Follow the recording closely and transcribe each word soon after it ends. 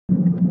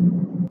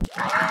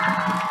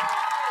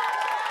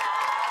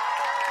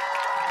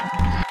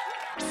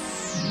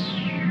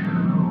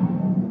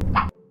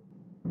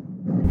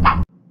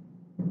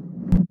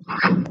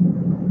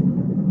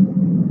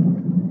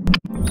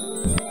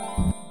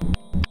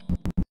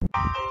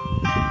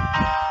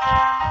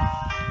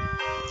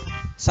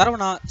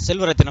Saravana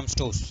Selvarathinam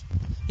stores.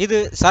 இது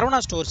சரவணா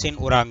ஸ்டோர்ஸின்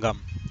ஒரு அங்கம்.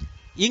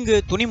 இங்கு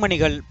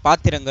துணிமணிகள்,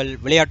 பாத்திரங்கள்,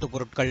 விளையாட்டுப்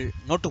பொருட்கள்,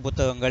 நோட்டு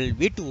புத்தகங்கள்,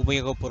 வீட்டு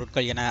உபயோகப்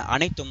பொருட்கள் என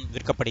அனைத்தும்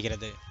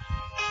விற்கப்படுகிறது.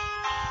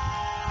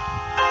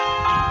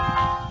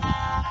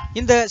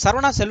 இந்த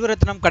சரவணா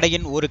செல்வரத்தினம்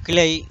கடையின் ஒரு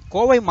கிளை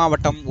கோவை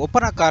மாவட்டம்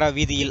ஒப்பனக்கார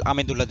வீதியில்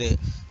அமைந்துள்ளது.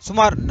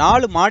 சுமார்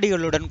 4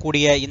 மாடிகளுடன்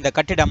கூடிய இந்த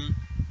கட்டிடம்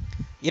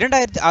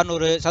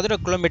 2600 சதுர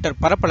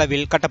கிலோமீட்டர்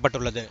பரப்பளவில்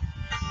கட்டப்பட்டுள்ளது.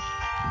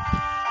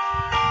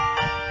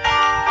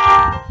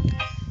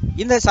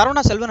 இந்த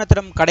சரவணா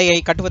செல்வரத்தினம் கடையை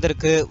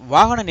கட்டுவதற்கு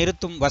வாகன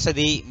நிறுத்தும்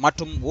வசதி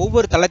மற்றும்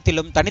ஒவ்வொரு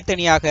தளத்திலும்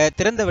தனித்தனியாக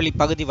திறந்தவெளி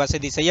பகுதி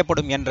வசதி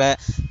செய்யப்படும் என்ற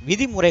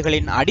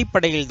விதிமுறைகளின்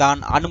அடிப்படையில்தான்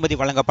அனுமதி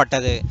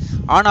வழங்கப்பட்டது.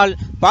 ஆனால்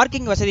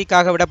பார்க்கிங்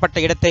வசதிக்காக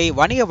விடப்பட்ட இடத்தை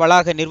வணிக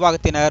வளாக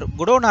நிர்வாகத்தினர்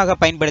குடோனாக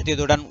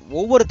பயன்படுத்தியதுடன்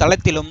ஒவ்வொரு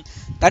தளத்திலும்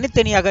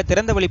தனித்தனியாக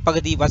திறந்தவெளி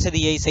பகுதி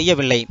வசதியை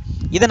செய்யவில்லை.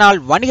 இதனால்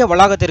வணிக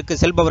வளாகத்திற்கு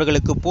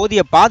செல்பவர்களுக்கு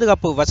போதிய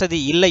பாதுகாப்பு வசதி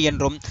இல்லை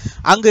என்றும்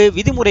அங்கு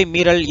விதிமுறை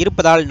மீறல்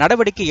இருப்பதால்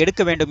நடவடிக்கை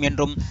எடுக்க வேண்டும்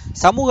என்றும்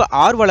சமூக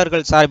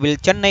ஆர்வலர்கள்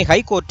சார்பில் சென்னை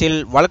ஹைகோர்ட்டில்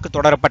வழக்கு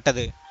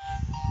தொடரப்பட்டது.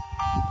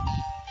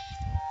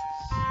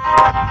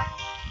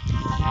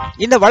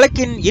 இந்த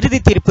வழக்கின் இறுதி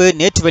தீர்ப்பு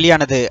நேற்று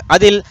வெளியானது.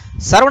 அதில்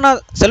சரவணா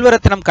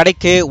செல்வரத்தினம்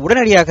கடைக்கு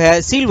உடனடியாக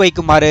சீல்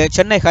வைக்குமாறு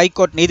சென்னை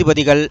ஹைகோர்ட்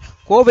நீதிபதிகள்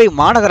கோவை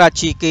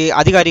மாநகராட்சிக்கு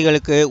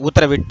அதிகாரிகளுக்கு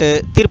உத்தரவிட்டு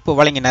தீர்ப்பு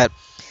வழங்கினர்.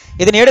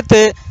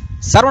 இதனையடுத்து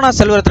சரவணா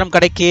செல்வரத்தினம்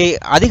கடைக்கு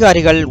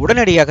அதிகாரிகள்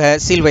உடனடியாக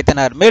சீல்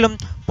வைத்தனர். மேலும்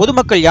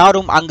பொதுமக்கள்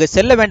யாரும் அங்கு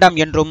செல்ல வேண்டாம்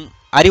என்றும்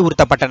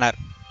அறிவுறுத்தப்பட்டனர்.